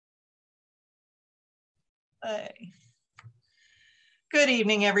Hey. Good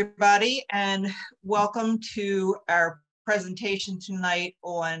evening, everybody, and welcome to our presentation tonight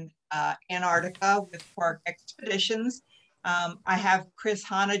on Antarctica with Quark Expeditions. I have Chris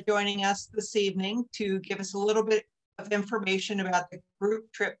Hanna joining us this evening to give us a little bit of information about the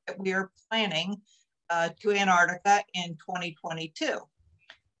group trip that we are planning to Antarctica in 2022.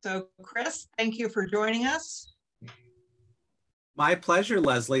 So Chris, thank you for joining us. My pleasure,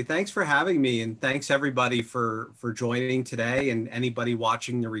 Leslie. Thanks for having me, and thanks everybody for joining today, and anybody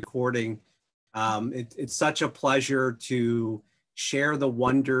watching the recording. It's such a pleasure to share the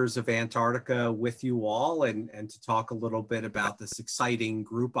wonders of Antarctica with you all, and to talk a little bit about this exciting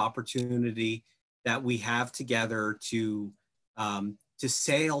group opportunity that we have together to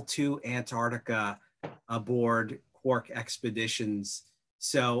sail to Antarctica aboard Quark Expeditions.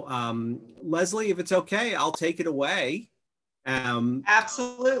 So Leslie, if it's okay, I'll take it away.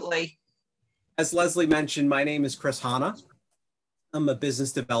 Absolutely. As Leslie mentioned, my name is Chris Hanna. I'm a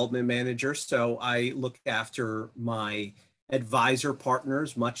business development manager, so I look after my advisor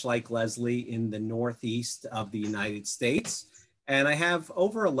partners, much like Leslie, in the Northeast of the United States. And I have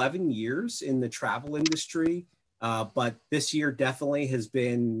over 11 years in the travel industry, but this year definitely has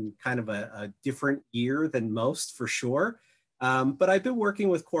been kind of a different year than most, for sure. But I've been working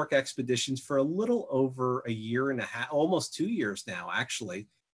with Quark Expeditions for a little over a year and a half, almost 2 years now, actually.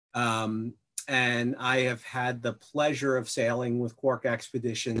 And I have had the pleasure of sailing with Quark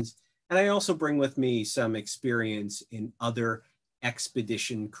Expeditions. And I also bring with me some experience in other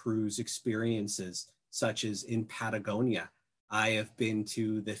expedition cruise experiences, such as in Patagonia. I have been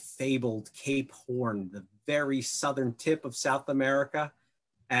to the fabled Cape Horn, the very southern tip of South America.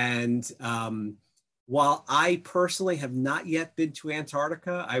 And while I personally have not yet been to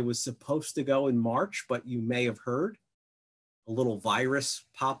Antarctica, I was supposed to go in March, but you may have heard a little virus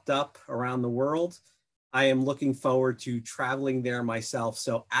popped up around the world. I am looking forward to traveling there myself.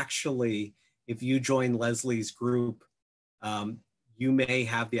 So actually, if you join Leslie's group, you may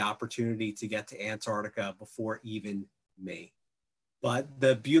have the opportunity to get to Antarctica before even me. But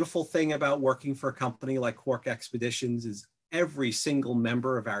the beautiful thing about working for a company like Quark Expeditions is every single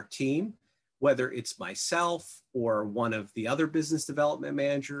member of our team, whether it's myself or one of the other business development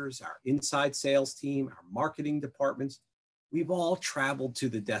managers, our inside sales team, our marketing departments, we've all traveled to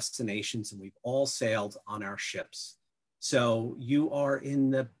the destinations and we've all sailed on our ships. So you are in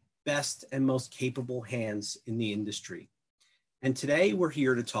the best and most capable hands in the industry. And today we're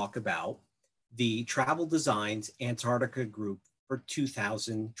here to talk about the Travel Designs Antarctica Group for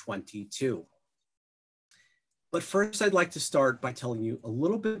 2022. But first, I'd like to start by telling you a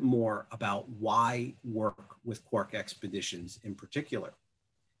little bit more about why work with Quark Expeditions in particular.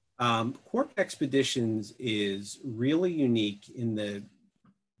 Quark Expeditions is really unique in the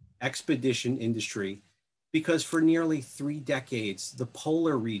expedition industry because for nearly 3 decades, the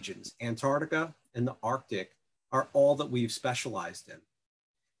polar regions, Antarctica and the Arctic, are all that we've specialized in.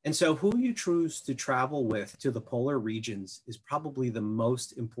 And so who you choose to travel with to the polar regions is probably the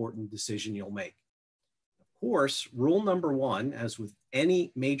most important decision you'll make. Of course, rule number 1, as with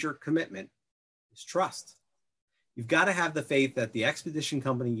any major commitment, is trust. You've got to have the faith that the expedition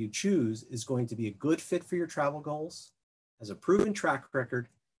company you choose is going to be a good fit for your travel goals, has a proven track record,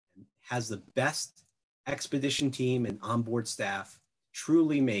 and has the best expedition team and onboard staff to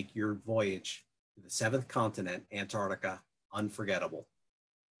truly make your voyage to the 7th continent, Antarctica, unforgettable.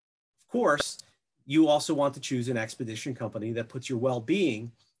 Of course, you also want to choose an expedition company that puts your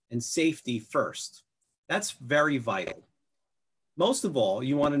well-being and safety first. That's very vital. Most of all,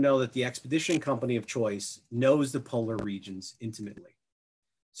 you want to know that the expedition company of choice knows the polar regions intimately.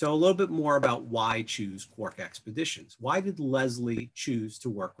 So a little bit more about why choose Quark Expeditions. Why did Leslie choose to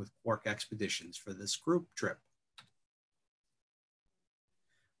work with Quark Expeditions for this group trip?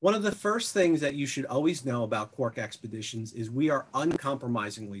 One of the first things that you should always know about Quark Expeditions is we are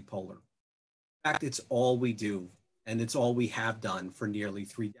uncompromisingly polar. In fact, it's all we do, and it's all we have done for nearly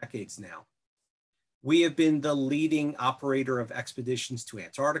 3 decades now. We have been the leading operator of expeditions to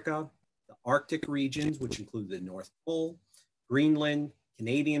Antarctica, the Arctic regions, which include the North Pole, Greenland,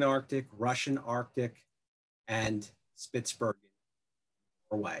 Canadian Arctic, Russian Arctic, and Spitsbergen,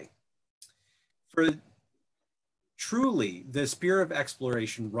 Norway. Truly, the spirit of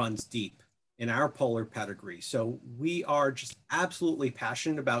exploration runs deep in our polar pedigree. So we are just absolutely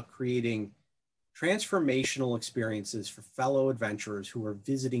passionate about creating transformational experiences for fellow adventurers who are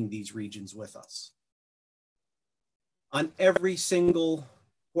visiting these regions with us. On every single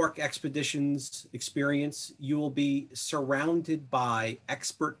Quark Expeditions experience, you will be surrounded by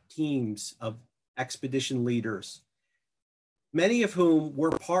expert teams of expedition leaders, many of whom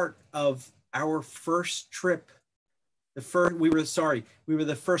were part of our first trip, we were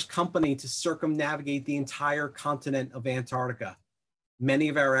the first company to circumnavigate the entire continent of Antarctica. Many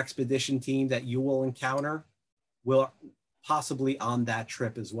of our expedition team that you will encounter will possibly on that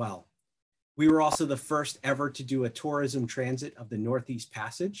trip as well. We were also the first ever to do a tourism transit of the Northeast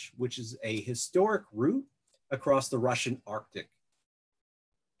Passage, which is a historic route across the Russian Arctic.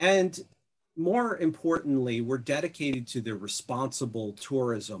 And more importantly, we're dedicated to the responsible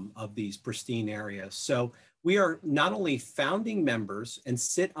tourism of these pristine areas. So we are not only founding members and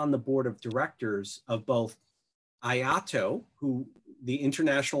sit on the board of directors of both IATO, the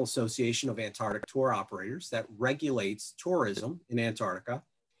International Association of Antarctic Tour Operators that regulates tourism in Antarctica,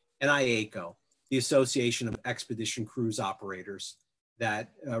 and IACO, the Association of Expedition Cruise Operators that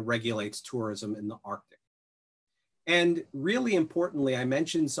regulates tourism in the Arctic. And really importantly, I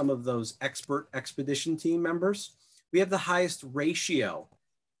mentioned some of those expert expedition team members. We have the highest ratio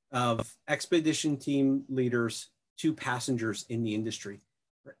of expedition team leaders to passengers in the industry.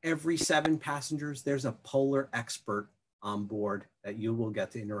 For every 7 passengers, there's a polar expert on board that you will get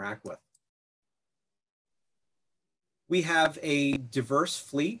to interact with. We have a diverse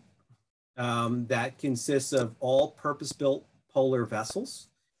fleet that consists of all purpose-built polar vessels,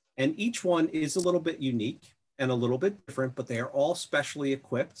 and each one is a little bit unique and a little bit different, but they are all specially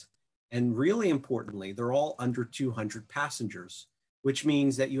equipped, and really importantly, they're all under 200 passengers, which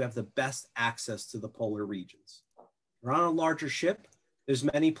means that you have the best access to the polar regions. You're on a larger ship, there's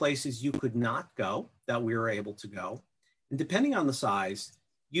many places you could not go that we were able to go, and depending on the size,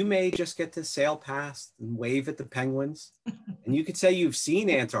 you may just get to sail past and wave at the penguins, and you could say you've seen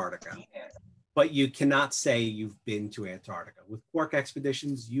Antarctica, but you cannot say you've been to Antarctica. With Quark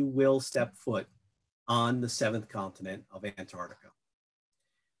Expeditions, you will step foot on the 7th continent of Antarctica.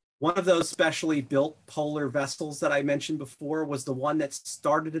 One of those specially built polar vessels that I mentioned before was the one that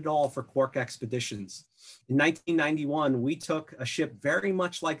started it all for Quark Expeditions. In 1991, we took a ship very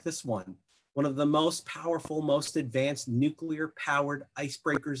much like this one of the most powerful, most advanced nuclear-powered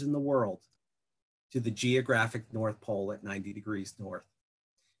icebreakers in the world, to the geographic North Pole at 90 degrees north.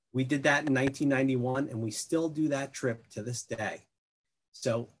 We did that in 1991, and we still do that trip to this day.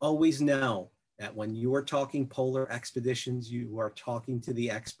 So always know that when you are talking polar expeditions, you are talking to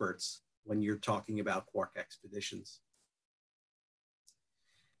the experts when you're talking about Quark Expeditions.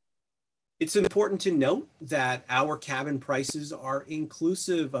 It's important to note that our cabin prices are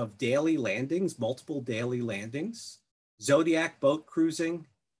inclusive of daily landings, multiple daily landings, Zodiac boat cruising,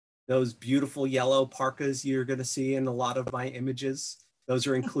 those beautiful yellow parkas you're going to see in a lot of my images. Those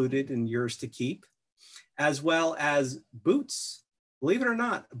are included in yours to keep, as well as boots. Believe it or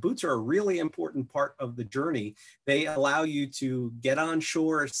not, boots are a really important part of the journey. They allow you to get on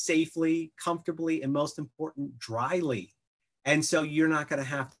shore safely, comfortably, and most important, dryly. And so you're not going to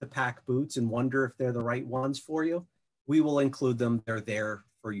have to pack boots and wonder if they're the right ones for you. We will include them. They're there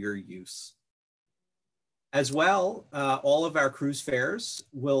for your use. As well, all of our cruise fares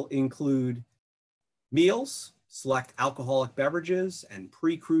will include meals, select alcoholic beverages, and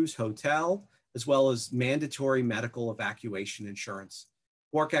pre-cruise hotel, as well as mandatory medical evacuation insurance.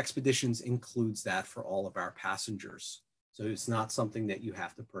 Quark Expeditions includes that for all of our passengers. So it's not something that you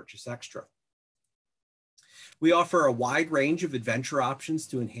have to purchase extra. We offer a wide range of adventure options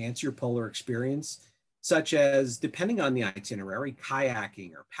to enhance your polar experience, such as, depending on the itinerary,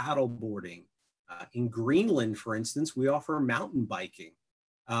 kayaking or paddle boarding. In Greenland, for instance, we offer mountain biking.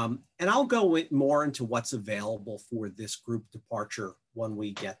 And I'll go more into what's available for this group departure when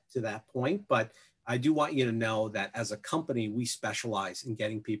we get to that point. But I do want you to know that as a company, we specialize in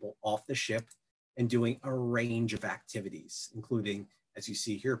getting people off the ship and doing a range of activities, including, as you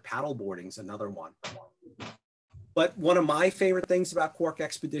see here, paddle boarding is another one. But one of my favorite things about Quark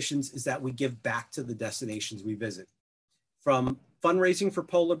Expeditions is that we give back to the destinations we visit. From fundraising for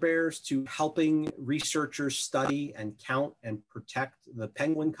polar bears to helping researchers study and count and protect the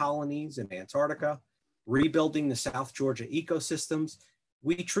penguin colonies in Antarctica, rebuilding the South Georgia ecosystems,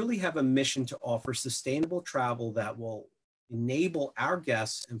 we truly have a mission to offer sustainable travel that will enable our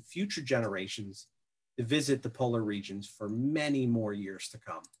guests and future generations to visit the polar regions for many more years to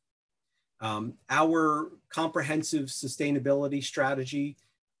come. Our comprehensive sustainability strategy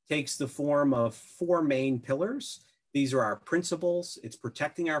takes the form of 4 main pillars. These are our principles. It's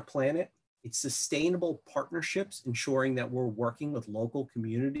protecting our planet. It's sustainable partnerships, ensuring that we're working with local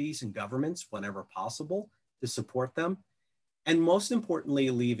communities and governments whenever possible to support them. And most importantly,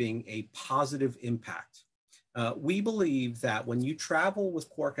 leaving a positive impact. We believe that when you travel with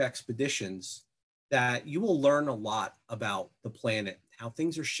Quark Expeditions, that you will learn a lot about the planet, how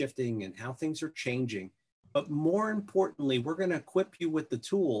things are shifting and how things are changing. But more importantly, we're going to equip you with the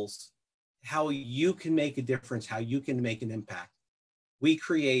tools how you can make a difference, how you can make an impact, we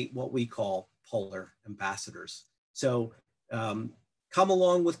create what we call polar ambassadors. So come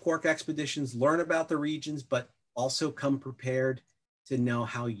along with Quark Expeditions, learn about the regions, but also come prepared to know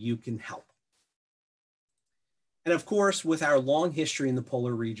how you can help. And of course, with our long history in the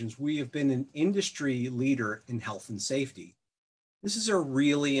polar regions, we have been an industry leader in health and safety. This is a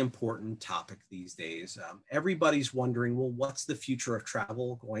really important topic these days. Everybody's wondering, well, what's the future of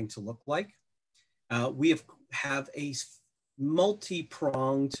travel going to look like? We have a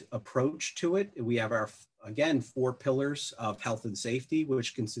multi-pronged approach to it. We have our, again, 4 pillars of health and safety,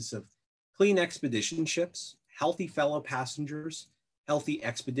 which consists of clean expedition ships, healthy fellow passengers, healthy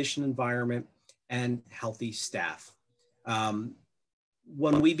expedition environment, and healthy staff.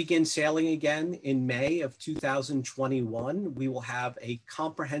 When we begin sailing again in May of 2021, we will have a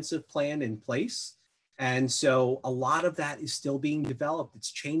comprehensive plan in place. And so a lot of that is still being developed.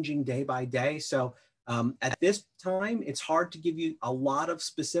 It's changing day by day. So at this time, it's hard to give you a lot of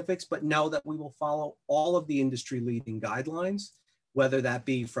specifics, but know that we will follow all of the industry leading guidelines, whether that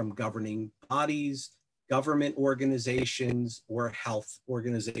be from governing bodies, government organizations, or health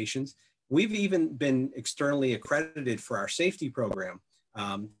organizations. We've even been externally accredited for our safety program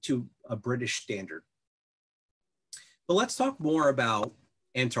to a British standard. But let's talk more about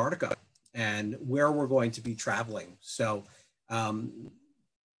Antarctica and where we're going to be traveling. So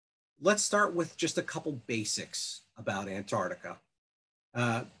let's start with just a couple basics about Antarctica.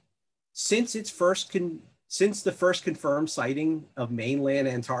 Since the first confirmed sighting of mainland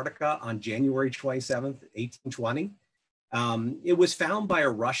Antarctica on January 27th, 1820, it was found by a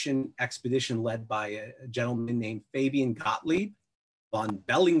Russian expedition led by a gentleman named Fabian Gottlieb von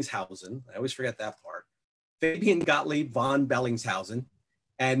Bellingshausen. I always forget that part. Fabian Gottlieb von Bellingshausen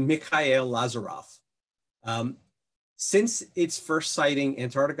and Mikhail Lazarev. Since its first sighting,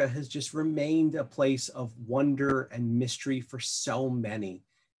 Antarctica has just remained a place of wonder and mystery for so many.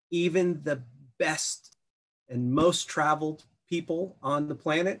 Even the best and most traveled people on the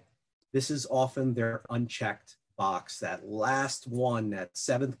planet, this is often their unchecked box, that last one, that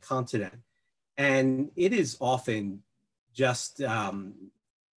 7th continent. And it is often just,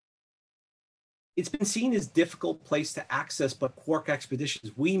 it's been seen as a difficult place to access, but Quark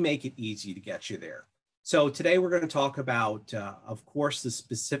Expeditions, we make it easy to get you there. So today we're going to talk about, of course, the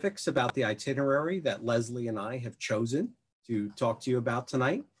specifics about the itinerary that Leslie and I have chosen to talk to you about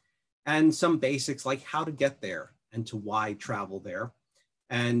tonight, and some basics like how to get there and to why travel there,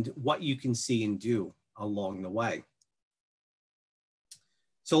 and what you can see and do along the way.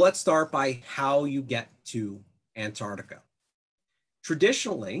 So let's start by how you get to Antarctica.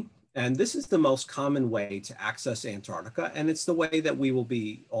 Traditionally, and this is the most common way to access Antarctica, and it's the way that we will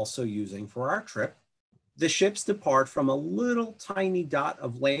be also using for our trip, the ships depart from a little tiny dot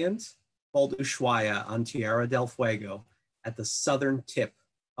of land called Ushuaia on Tierra del Fuego at the southern tip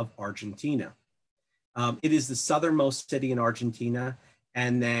of Argentina. It is the southernmost city in Argentina,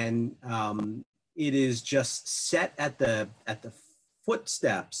 and then it is just set at the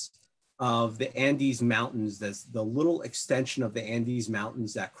footsteps of the Andes Mountains. That's the little extension of the Andes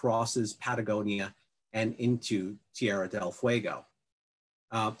Mountains that crosses Patagonia and into Tierra del Fuego.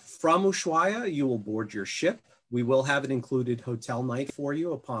 From Ushuaia, you will board your ship. We will have an included hotel night for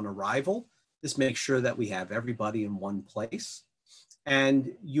you upon arrival. This makes sure that we have everybody in one place.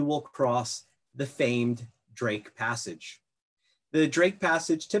 And you will cross the famed Drake Passage. The Drake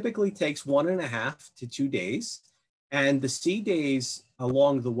Passage typically takes 1.5 to 2 days. And the sea days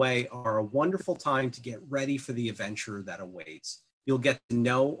along the way are a wonderful time to get ready for the adventure that awaits. You'll get to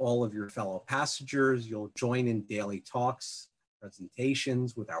know all of your fellow passengers. You'll join in daily talks,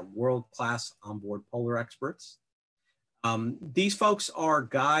 presentations with our world-class onboard polar experts. These folks are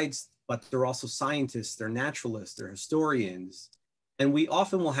guides, but they're also scientists, they're naturalists, they're historians. And we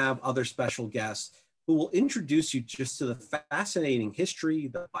often will have other special guests who will introduce you just to the fascinating history,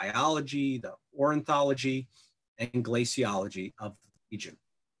 the biology, the ornithology, and glaciology of the region.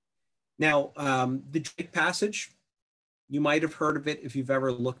 Now, the Drake Passage, you might have heard of it if you've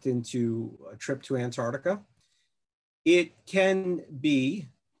ever looked into a trip to Antarctica. It can be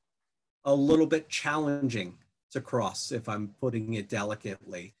a little bit challenging to cross, if I'm putting it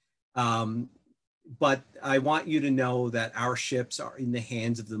delicately. But I want you to know that our ships are in the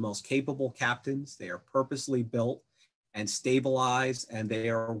hands of the most capable captains. They are purposely built and stabilized, and they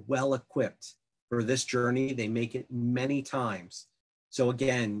are well equipped for this journey. They make it many times. So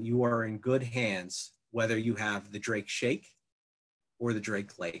again, you are in good hands, whether you have the Drake Shake or the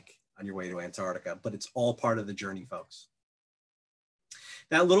Drake Lake on your way to Antarctica, but it's all part of the journey, folks.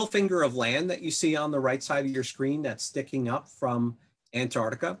 That little finger of land that you see on the right side of your screen that's sticking up from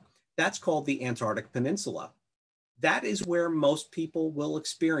Antarctica, That's called the Antarctic Peninsula. That is where most people will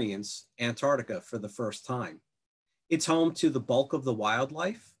experience Antarctica for the first time. It's home to the bulk of the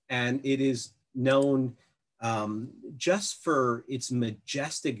wildlife, and it is known just for its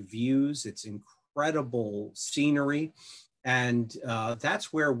majestic views, its incredible scenery, and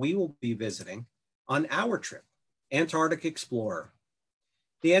that's where we will be visiting on our trip, Antarctic Explorer.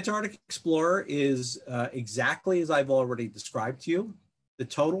 The Antarctic Explorer is exactly as I've already described to you. The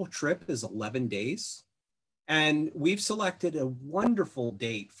total trip is 11 days. And we've selected a wonderful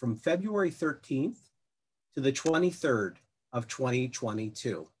date from February 13th to the 23rd of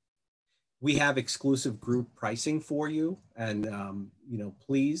 2022. We have exclusive group pricing for you. And,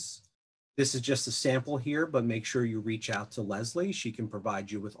 please, this is just a sample here, but make sure you reach out to Leslie. She can provide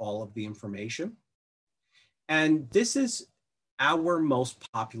you with all of the information. And this is our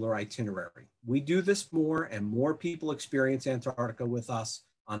most popular itinerary. We do this more and more people experience Antarctica with us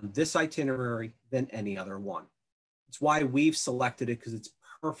on this itinerary than any other one. It's why we've selected it, because it's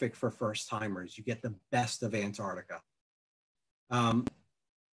perfect for first timers. You get the best of Antarctica.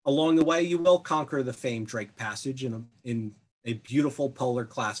 Along the way, you will conquer the famed Drake Passage in a beautiful polar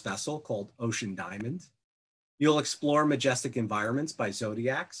class vessel called Ocean Diamond. You'll explore majestic environments by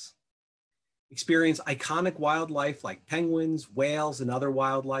zodiacs, experience iconic wildlife like penguins, whales, and other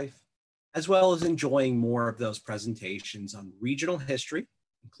wildlife, as well as enjoying more of those presentations on regional history,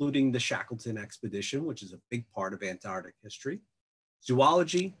 including the Shackleton expedition, which is a big part of Antarctic history,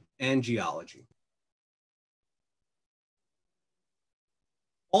 zoology, and geology.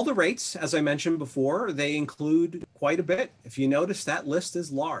 All the rates, as I mentioned before, they include quite a bit. If you notice, that list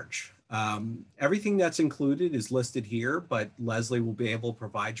is large. Everything that's included is listed here, but Leslie will be able to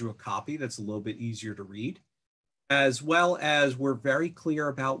provide you a copy that's a little bit easier to read, as well as we're very clear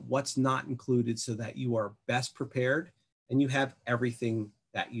about what's not included so that you are best prepared and you have everything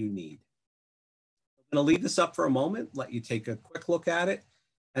that you need. I'm going to leave this up for a moment, let you take a quick look at it,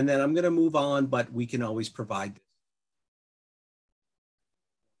 and then I'm going to move on, but we can always provide this.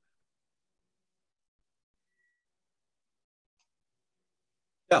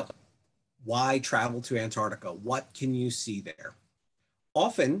 So, why travel to Antarctica? What can you see there?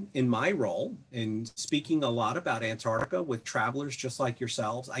 Often in my role, in speaking a lot about Antarctica with travelers just like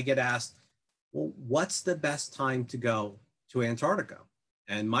yourselves, I get asked, well, what's the best time to go to Antarctica?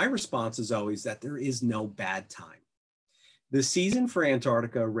 And my response is always that there is no bad time. The season for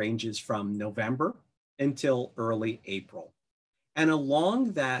Antarctica ranges from November until early April. And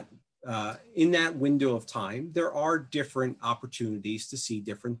along that, in that window of time, there are different opportunities to see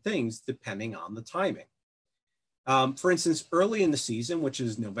different things depending on the timing. For instance, early in the season, which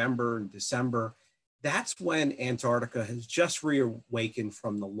is November and December, that's when Antarctica has just reawakened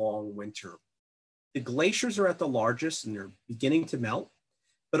from the long winter. The glaciers are at the largest and they're beginning to melt,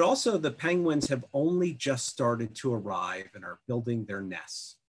 but also the penguins have only just started to arrive and are building their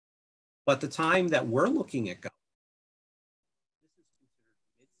nests. But the time that we're looking at going,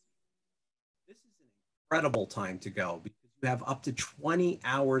 this is an incredible time to go because you have up to 20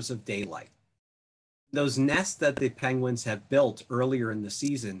 hours of daylight. Those nests that the penguins have built earlier in the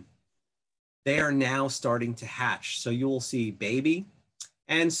season, they are now starting to hatch. So you will see baby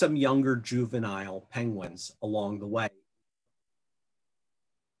and some younger juvenile penguins along the way.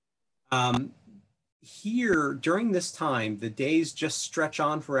 Here, during this time, the days just stretch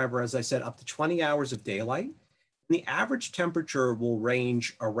on forever, as I said, up to 20 hours of daylight. And the average temperature will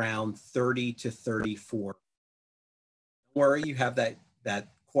range around 30 to 34. Don't worry, you have that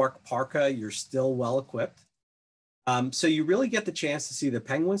cork parka, you're still well equipped. So you really get the chance to see the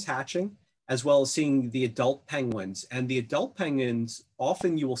penguins hatching, as well as seeing the adult penguins. And the adult penguins,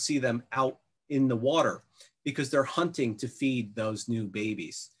 often you will see them out in the water because they're hunting to feed those new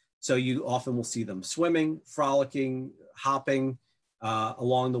babies. So you often will see them swimming, frolicking, hopping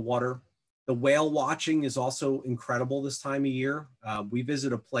along the water. The whale watching is also incredible this time of year. We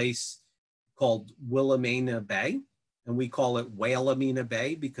visit a place called Wilhelmina Bay, and we call it Whalemina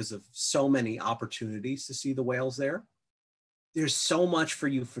Bay because of so many opportunities to see the whales there. There's so much for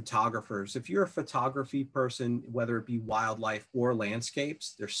you photographers. If you're a photography person, whether it be wildlife or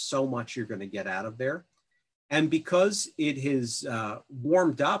landscapes, there's so much you're going to get out of there. And because it has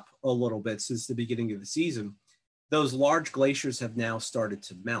warmed up a little bit since the beginning of the season, those large glaciers have now started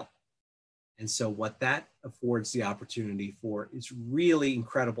to melt. And so what that affords the opportunity for is really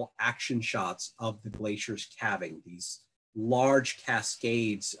incredible action shots of the glaciers calving, these large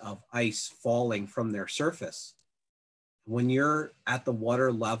cascades of ice falling from their surface. When you're at the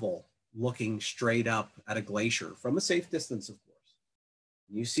water level, looking straight up at a glacier from a safe distance, of course,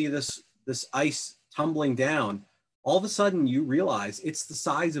 you see this ice tumbling down. all of a sudden you realize it's the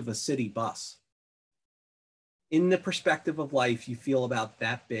size of a city bus. In the perspective of life, you feel about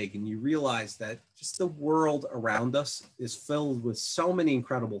that big, and you realize that just the world around us is filled with so many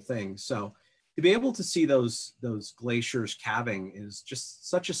incredible things. So to be able to see those glaciers calving is just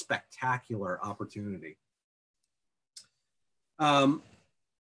such a spectacular opportunity. I'm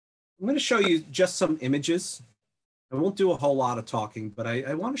going to show you just some images. I won't do a whole lot of talking, but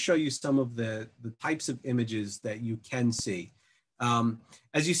I want to show you some of the types of images that you can see.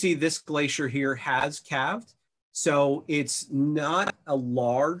 As you see, this glacier here has calved. So it's not a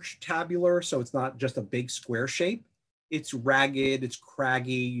large tabular, so it's not just a big square shape. It's ragged, it's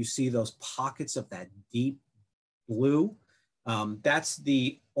craggy. You see those pockets of that deep blue. That's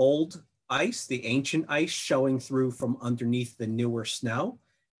the old ice, the ancient ice showing through from underneath the newer snow.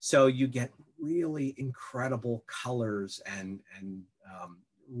 So you get really incredible colors and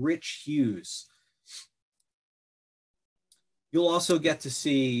rich hues. You'll also get to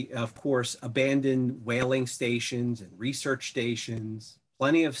see, of course, abandoned whaling stations and research stations,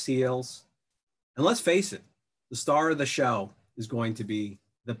 plenty of seals. And let's face it, the star of the show is going to be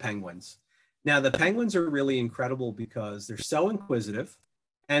the penguins. Now, the penguins are really incredible because they're so inquisitive.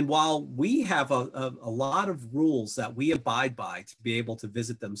 And while we have a lot of rules that we abide by to be able to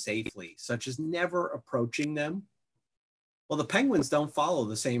visit them safely, such as never approaching them, well, the penguins don't follow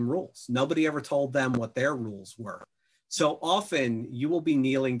the same rules. Nobody ever told them what their rules were. So often you will be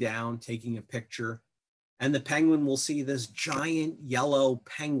kneeling down, taking a picture, and the penguin will see this giant yellow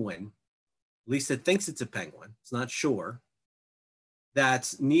penguin, at least it thinks it's a penguin, it's not sure,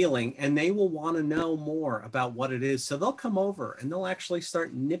 that's kneeling, and they will want to know more about what it is. So they'll come over and they'll actually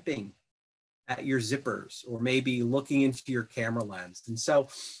start nipping at your zippers or maybe looking into your camera lens. And so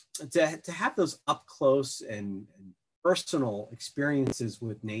to have those up close and personal experiences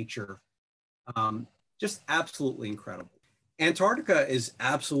with nature, just absolutely incredible. Antarctica is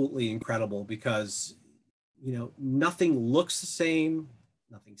absolutely incredible because, you know, nothing looks the same,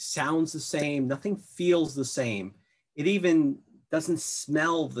 nothing sounds the same, nothing feels the same. It even doesn't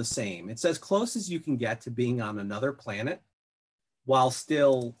smell the same. It's as close as you can get to being on another planet while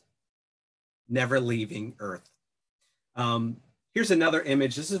still never leaving Earth. Here's another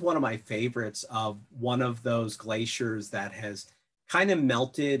image. This is one of my favorites of one of those glaciers that has kind of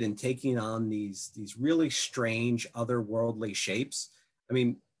melted and taking on these really strange otherworldly shapes. I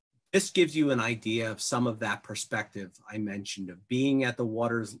mean, this gives you an idea of some of that perspective I mentioned of being at the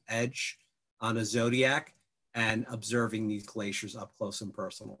water's edge on a zodiac and observing these glaciers up close and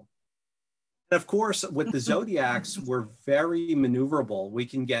personal. And of course, with the zodiacs, we're very maneuverable. We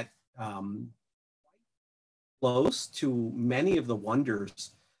can get close to many of the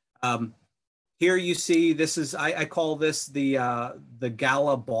wonders. Here you see, this is, I call this the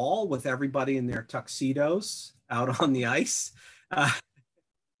gala ball with everybody in their tuxedos out on the ice.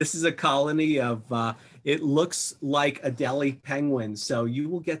 This is a colony of, it looks like Adelie penguins. So you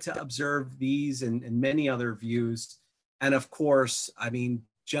will get to observe these and many other views. And of course, I mean,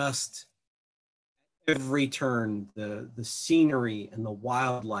 just every turn, the scenery and the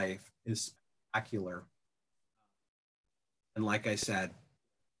wildlife is spectacular. And like I said,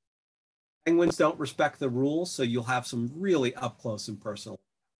 penguins don't respect the rules, so you'll have some really up close and personal.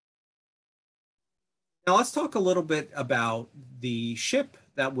 Now let's talk a little bit about the ship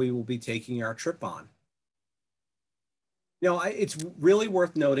that we will be taking our trip on. You know, it's really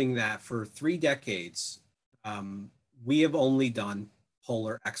worth noting that for 3 decades, we have only done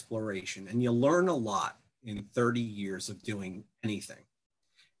polar exploration, and you learn a lot in 30 years of doing anything.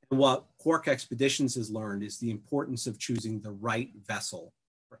 And what Quark Expeditions has learned is the importance of choosing the right vessel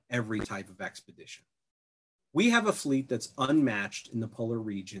for every type of expedition. We have a fleet that's unmatched in the polar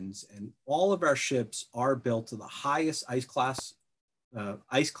regions, and all of our ships are built to the highest ice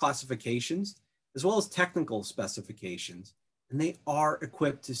classifications, as well as technical specifications, and they are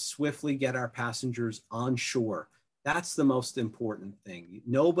equipped to swiftly get our passengers on shore. That's the most important thing.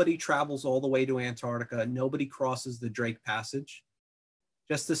 Nobody travels all the way to Antarctica. Nobody crosses the Drake Passage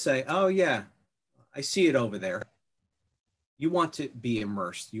just to say, oh yeah, I see it over there. You want to be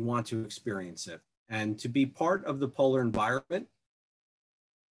immersed. You want to experience it. And to be part of the polar environment,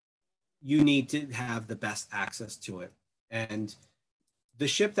 you need to have the best access to it. And the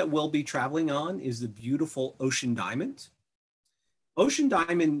ship that we'll be traveling on is the beautiful Ocean Diamond. Ocean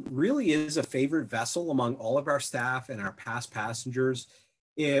Diamond really is a favorite vessel among all of our staff and our past passengers.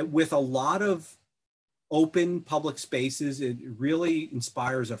 With a lot of open public spaces, it really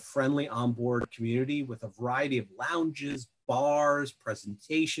inspires a friendly onboard community with a variety of lounges, bars,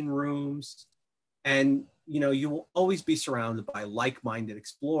 presentation rooms. And, you know, you will always be surrounded by like-minded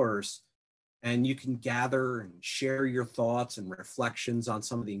explorers and you can gather and share your thoughts and reflections on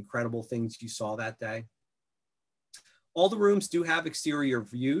some of the incredible things you saw that day. All the rooms do have exterior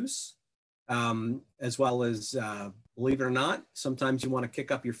views, as well as, believe it or not, sometimes you want to kick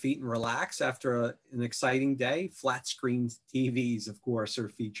up your feet and relax after an exciting day. Flat screen TVs, of course, are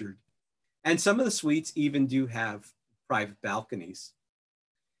featured. And some of the suites even do have private balconies.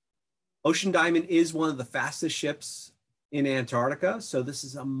 Ocean Diamond is one of the fastest ships in Antarctica. So this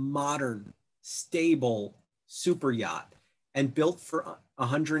is a modern, stable super yacht and built for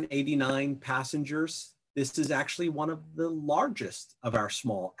 189 passengers. This is actually one of the largest of our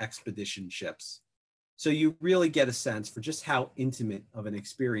small expedition ships. So you really get a sense for just how intimate of an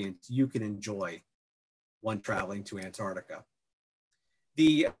experience you can enjoy when traveling to Antarctica.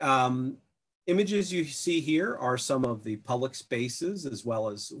 The images you see here are some of the public spaces as well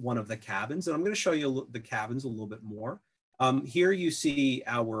as one of the cabins. And I'm going to show you the cabins a little bit more. Here you see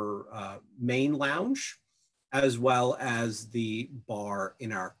our main lounge as well as the bar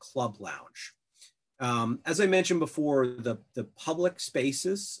in our club lounge. As I mentioned before, the public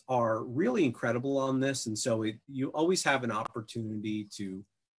spaces are really incredible on this. And so you always have an opportunity to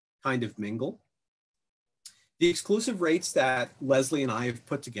kind of mingle. The exclusive rates that Leslie and I have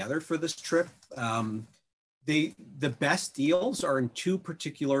put together for this trip, the best deals are in two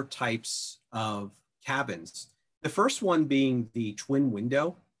particular types of cabins. The first one being the twin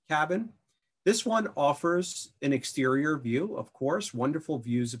window cabin. This one offers an exterior view, of course, wonderful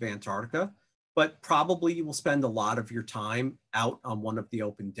views of Antarctica, but probably you will spend a lot of your time out on one of the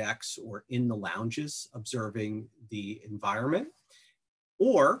open decks or in the lounges observing the environment.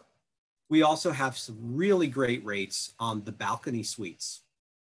 Or we also have some really great rates on the balcony suites.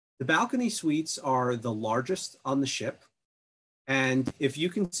 The balcony suites are the largest on the ship. And if you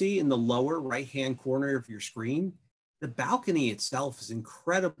can see in the lower right-hand corner of your screen, the balcony itself is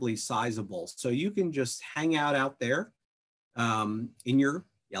incredibly sizable. So you can just hang out there in your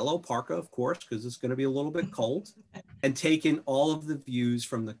yellow parka, of course, because it's going to be a little bit cold, and take in all of the views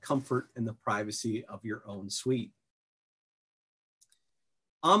from the comfort and the privacy of your own suite.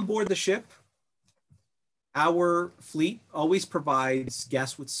 On board the ship, our fleet always provides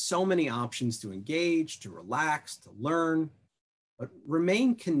guests with so many options to engage, to relax, to learn, but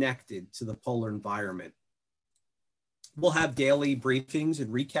remain connected to the polar environment. We'll have daily briefings and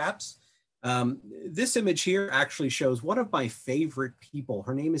recaps. This image here actually shows one of my favorite people.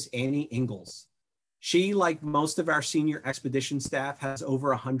 Her name is Annie Ingalls. She, like most of our senior expedition staff, has over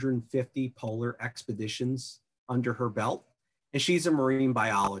 150 polar expeditions under her belt, and she's a marine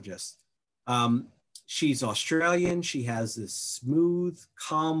biologist. She's Australian. She has this smooth,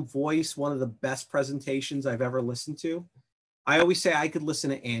 calm voice, one of the best presentations I've ever listened to. I always say I could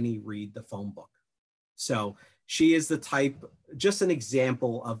listen to Annie read the phone book. So she is the type, just an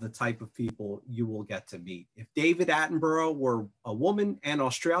example of the type of people you will get to meet. If David Attenborough were a woman and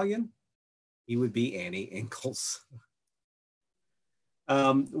Australian, he would be Annie Ingalls.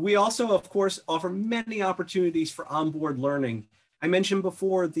 We also, of course, offer many opportunities for onboard learning. I mentioned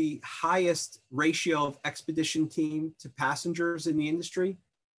before the highest ratio of expedition team to passengers in the industry.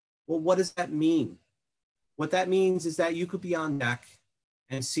 Well, what does that mean? What that means is that you could be on deck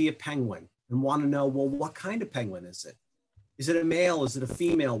and see a penguin and want to know, well, what kind of penguin is it? Is it a male? Is it a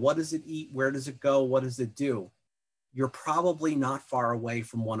female? What does it eat? Where does it go? What does it do? You're probably not far away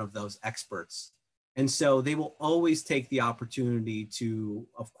from one of those experts. And so they will always take the opportunity to,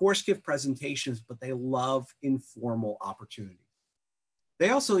 of course, give presentations, but they love informal opportunities. They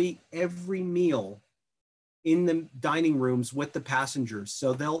also eat every meal in the dining rooms with the passengers.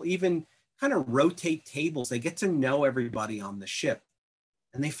 So they'll even kind of rotate tables. They get to know everybody on the ship.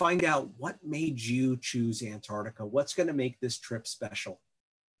 And they find out what made you choose Antarctica, what's going to make this trip special.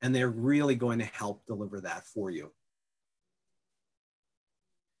 And they're really going to help deliver that for you.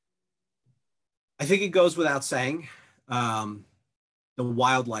 I think it goes without saying, the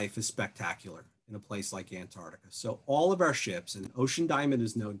wildlife is spectacular in a place like Antarctica. So all of our ships, and Ocean Diamond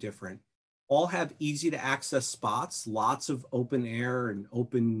is no different, all have easy to access spots, lots of open air and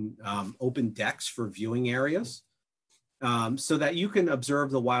open decks for viewing areas. So that you can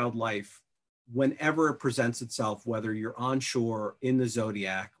observe the wildlife whenever it presents itself, whether you're on shore, in the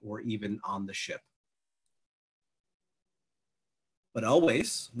Zodiac, or even on the ship. But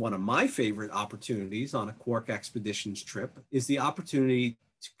always, one of my favorite opportunities on a Quark Expeditions trip is the opportunity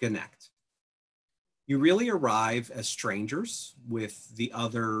to connect. You really arrive as strangers with the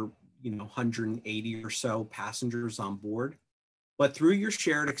other 180 or so passengers on board. But through your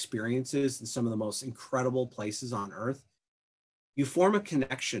shared experiences in some of the most incredible places on Earth, you form a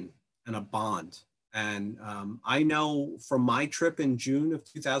connection and a bond And I know from my trip in June of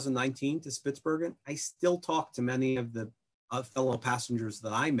 2019 to Spitsbergen, I still talk to many of the fellow passengers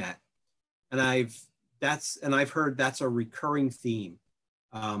that I met, and I've heard that's a recurring theme.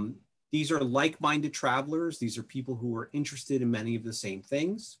 These are like-minded travelers. These are people who are interested in many of the same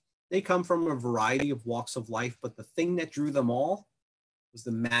things. They come from a variety of walks of life, but the thing that drew them all was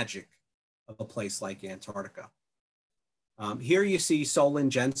the magic of a place like Antarctica. Here you see Solon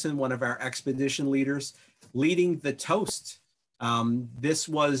Jensen, one of our expedition leaders, leading the toast. This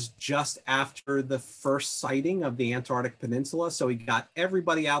was just after the first sighting of the Antarctic Peninsula, so he got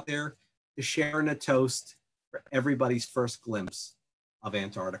everybody out there to share in a toast for everybody's first glimpse of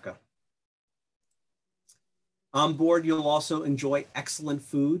Antarctica. On board, you'll also enjoy excellent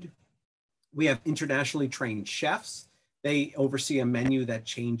food. We have internationally trained chefs. They oversee a menu that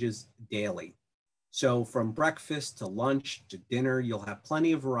changes daily. So from breakfast to lunch to dinner, you'll have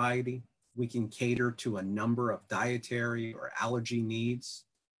plenty of variety. We can cater to a number of dietary or allergy needs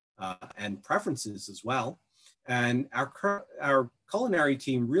and preferences as well. And our culinary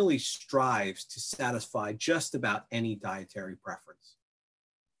team really strives to satisfy just about any dietary preference.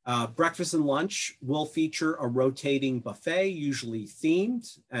 Breakfast and lunch will feature a rotating buffet, usually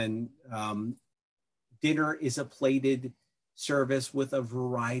themed, and dinner is a plated service with a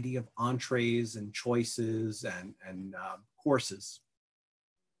variety of entrees and choices and courses.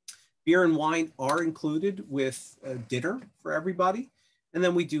 Beer and wine are included with dinner for everybody. And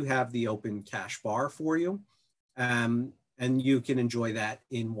then we do have the open cash bar for you. And you can enjoy that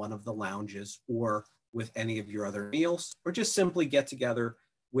in one of the lounges or with any of your other meals, or just simply get together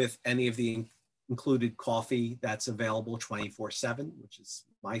with any of the included coffee that's available 24/7, which is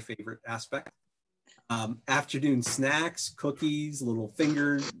my favorite aspect. Afternoon snacks, cookies, little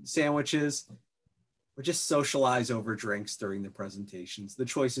finger sandwiches, or just socialize over drinks during the presentations. The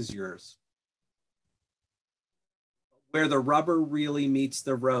choice is yours. Where the rubber really meets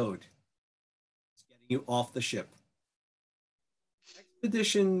the road, it's getting you off the ship.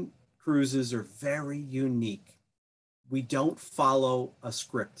 Expedition cruises are very unique. We don't follow a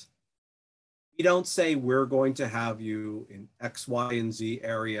script. We don't say we're going to have you in X, Y, and Z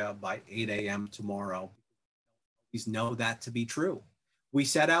area by 8 a.m. tomorrow. We know that to be true. We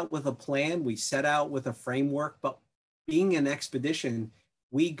set out with a plan, we set out with a framework, but being an expedition,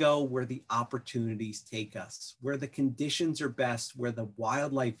 we go where the opportunities take us, where the conditions are best, where the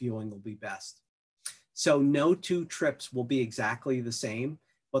wildlife viewing will be best. So no two trips will be exactly the same,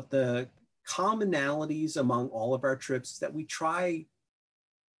 but the commonalities among all of our trips that we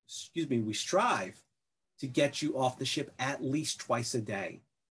strive to get you off the ship at least twice a day.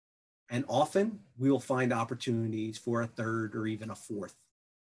 And often we will find opportunities for a third or even a fourth.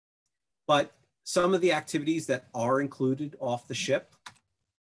 But some of the activities that are included off the ship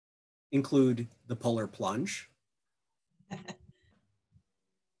include the polar plunge,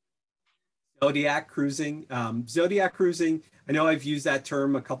 Zodiac cruising. Zodiac cruising, I know I've used that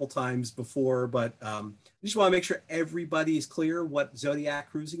term a couple times before, but I just want to make sure everybody is clear what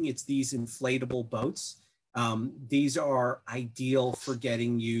Zodiac cruising, it's these inflatable boats. These are ideal for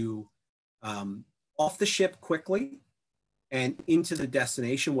getting you off the ship quickly and into the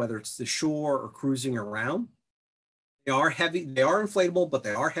destination, whether it's the shore or cruising around. They are heavy, they are inflatable, but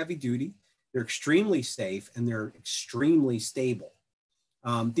they are heavy duty. They're extremely safe and they're extremely stable.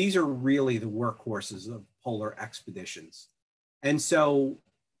 These are really the workhorses of polar expeditions. And so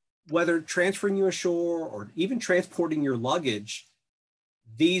whether transferring you ashore or even transporting your luggage,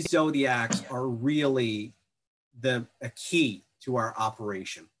 these Zodiacs are really a key to our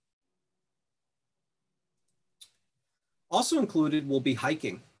operation. Also included will be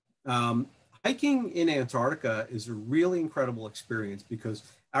hiking. Hiking in Antarctica is a really incredible experience because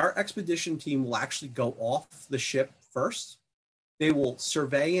our expedition team will actually go off the ship first. They will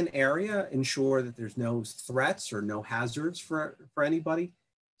survey an area, ensure that there's no threats or no hazards for anybody,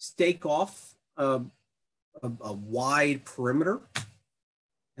 stake off a wide perimeter,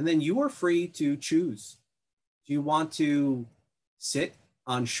 and then you are free to choose. Do you want to sit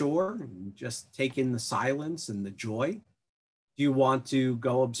on shore and just take in the silence and the joy? Do you want to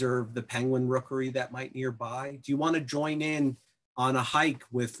go observe the penguin rookery that might nearby? Do you want to join in on a hike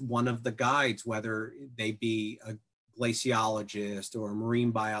with one of the guides, whether they be a glaciologist or a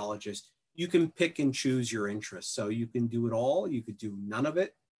marine biologist? You can pick and choose your interests. So you can do it all, you could do none of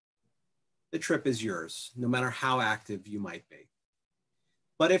it. The trip is yours, no matter how active you might be.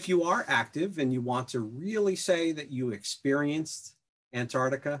 But if you are active and you want to really say that you experienced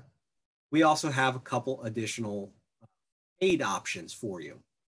Antarctica, we also have a couple additional paid options for you.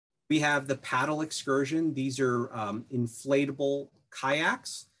 We have the paddle excursion. These are inflatable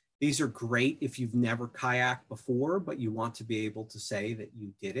kayaks. These are great if you've never kayaked before, but you want to be able to say that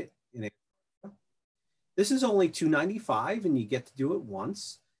you did it in a. This is only $295 and you get to do it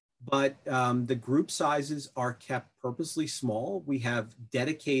once, but the group sizes are kept purposely small. We have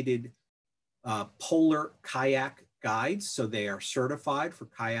dedicated polar kayak guides, so they are certified for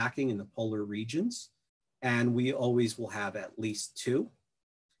kayaking in the polar regions, and we always will have at least two.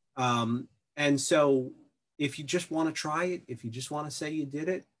 And so if you just want to try it, if you just want to say you did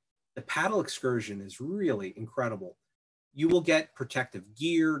it, the paddle excursion is really incredible. You will get protective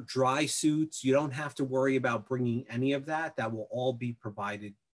gear, dry suits. You don't have to worry about bringing any of that. That will all be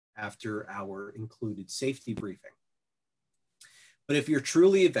provided after our included safety briefing. But if you're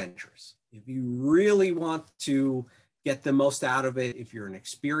truly adventurous, if you really want to get the most out of it, if you're an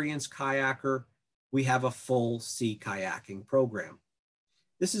experienced kayaker, we have a full sea kayaking program.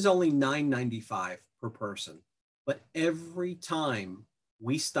 This is only $9.95 per person, but every time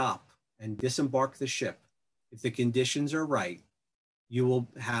we stop and disembark the ship, if the conditions are right, you will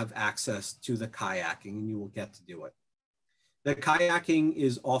have access to the kayaking and you will get to do it. The kayaking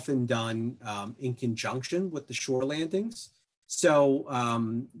is often done in conjunction with the shore landings. So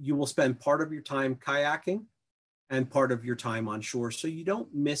you will spend part of your time kayaking and part of your time on shore. So you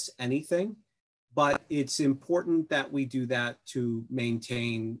don't miss anything, but it's important that we do that to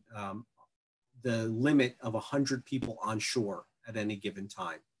maintain the limit of 100 people on shore at any given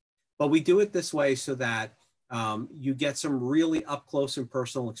time. But we do it this way so that you get some really up close and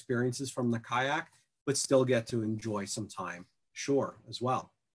personal experiences from the kayak, but still get to enjoy some time ashore as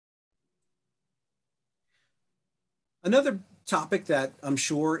well. Another topic that I'm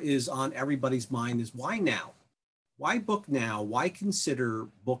sure is on everybody's mind is why now? Why book now? Why consider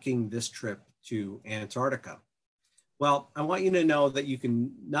booking this trip to Antarctica? Well, I want you to know that you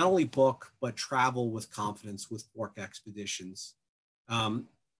can not only book, but travel with confidence with Quark Expeditions.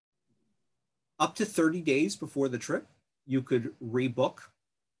 Up to 30 days before the trip, you could rebook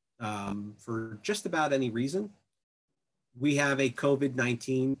for just about any reason. We have a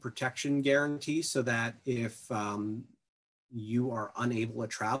COVID-19 protection guarantee so that if you are unable to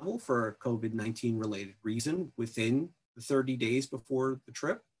travel for a COVID-19 related reason within the 30 days before the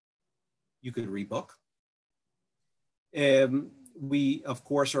trip, you could rebook. We, of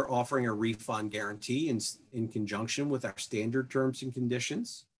course, are offering a refund guarantee in conjunction with our standard terms and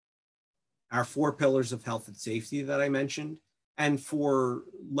conditions, our 4 pillars of health and safety that I mentioned. And for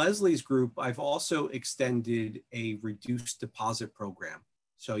Leslie's group, I've also extended a reduced deposit program.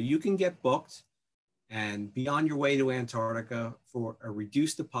 So you can get booked and be on your way to Antarctica for a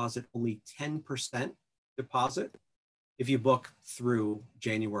reduced deposit, only 10% deposit, if you book through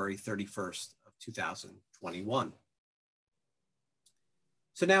January 31st of 2021.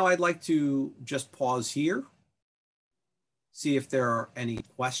 So now I'd like to just pause here, see if there are any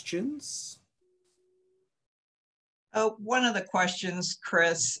questions. One of the questions,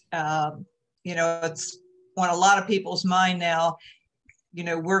 Chris, it's on a lot of people's mind now.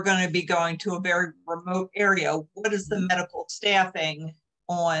 We're going to be going to a very remote area. What is the medical staffing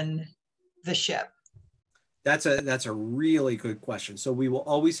on the ship? That's a really good question. So we will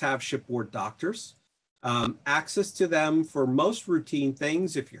always have shipboard doctors. Access to them for most routine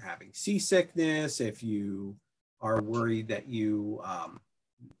things. If you're having seasickness, if you are worried that you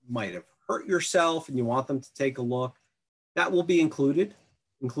might have hurt yourself and you want them to take a look, that will be included,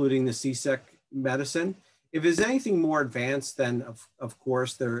 including the seasick medicine. If there's anything more advanced, then of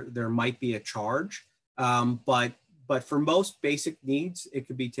course there might be a charge. But for most basic needs, it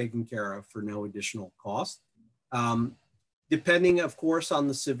could be taken care of for no additional cost. Depending, of course, on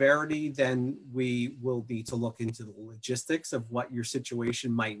the severity, then we will need to look into the logistics of what your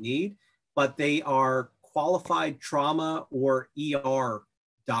situation might need. But they are qualified trauma or ER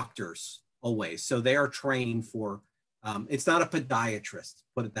doctors always. So they are trained for, it's not a podiatrist,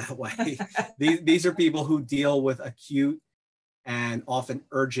 put it that way. These are people who deal with acute and often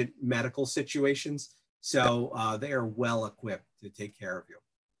urgent medical situations. So they are well equipped to take care of you.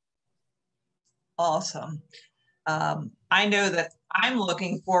 Awesome. I know that I'm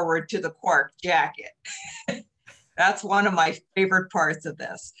looking forward to the Quark jacket. That's one of my favorite parts of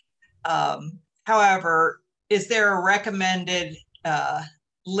this. However, is there a recommended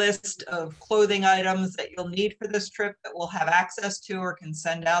list of clothing items that you'll need for this trip that we'll have access to or can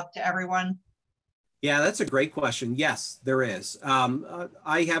send out to everyone? Yeah, that's a great question. Yes, there is.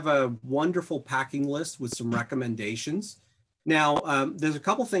 I have a wonderful packing list with some recommendations. Now, there's a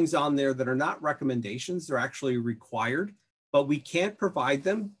couple things on there that are not recommendations. They're actually required, but we can't provide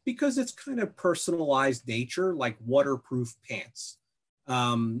them because it's kind of personalized nature, like waterproof pants.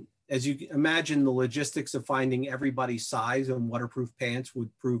 as you can imagine, the logistics of finding everybody's size on waterproof pants would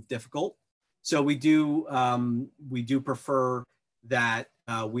prove difficult. So we do prefer that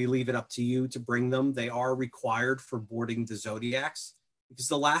we leave it up to you to bring them. They are required for boarding the Zodiacs, because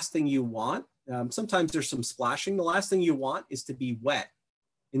the last thing you want, sometimes there's some splashing, the last thing you want is to be wet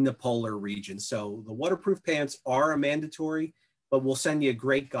in the polar region. So the waterproof pants are a mandatory, but we'll send you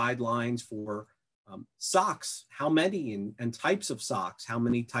great guidelines for socks, how many and types of socks, how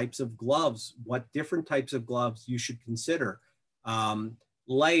many types of gloves, what different types of gloves you should consider,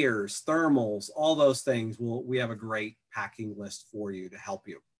 layers, thermals, all those things. We have a great packing list for you to help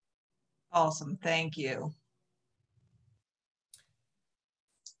you. Awesome, thank you.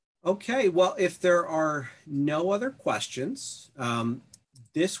 Okay, well, if there are no other questions,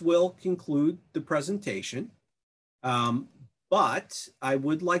 this will conclude the presentation. But I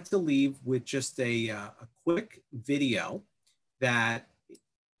would like to leave with just a quick video that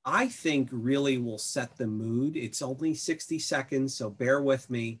I think really will set the mood. It's only 60 seconds, so bear with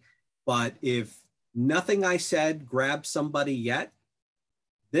me. But if nothing I said grabs somebody yet,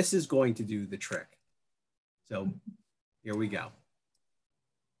 this is going to do the trick. So here we go.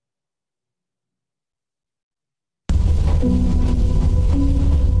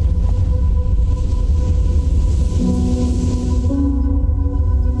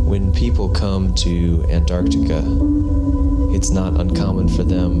 When people come to Antarctica, it's not uncommon for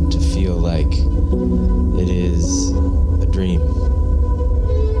them to feel like it is a dream.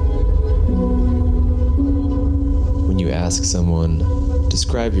 When you ask someone,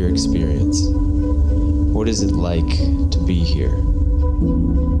 describe your experience. What is it like to be here?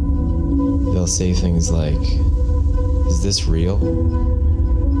 They'll say things like, is this real?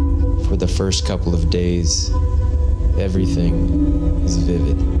 For the first couple of days, everything is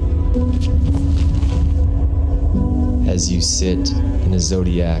vivid. As you sit in a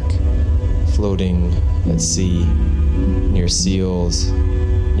Zodiac, floating at sea, near seals,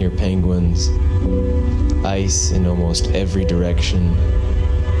 near penguins, ice in almost every direction,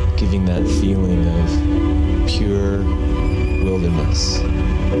 giving that feeling of pure wilderness.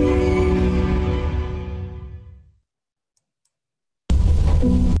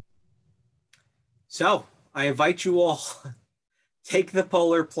 So I invite you all, take the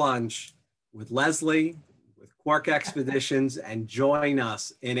polar plunge with Leslie, with Quark Expeditions, and join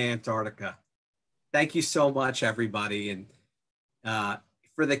us in Antarctica. Thank you so much, everybody. And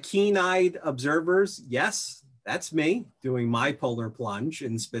for the keen-eyed observers, yes, that's me doing my polar plunge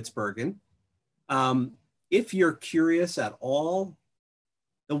in Spitsbergen. If you're curious at all,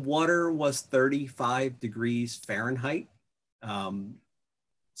 the water was 35 degrees Fahrenheit.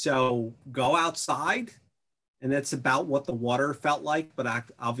 So go outside, and that's about what the water felt like, but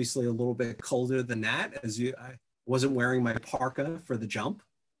obviously a little bit colder than that, as I wasn't wearing my parka for the jump.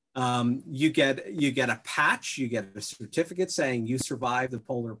 You get a patch, you get a certificate saying you survived the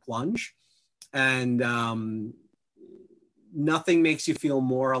polar plunge, and nothing makes you feel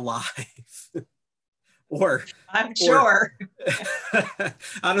more alive. Or I'm sure.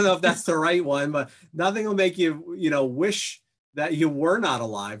 I don't know if that's the right one, but nothing will make you, wish that you were not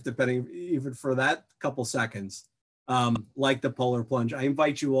alive, depending even for that couple seconds, like the polar plunge. I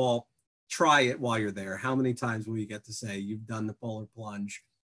invite you all, try it while you're there. How many times will you get to say you've done the polar plunge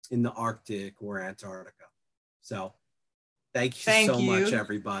in the Arctic or Antarctica? So thank you so much,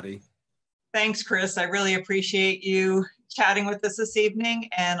 everybody. Thanks, Chris. I really appreciate you chatting with us this evening,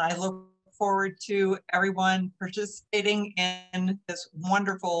 and I look forward to everyone participating in this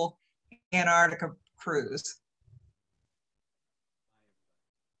wonderful Antarctica cruise.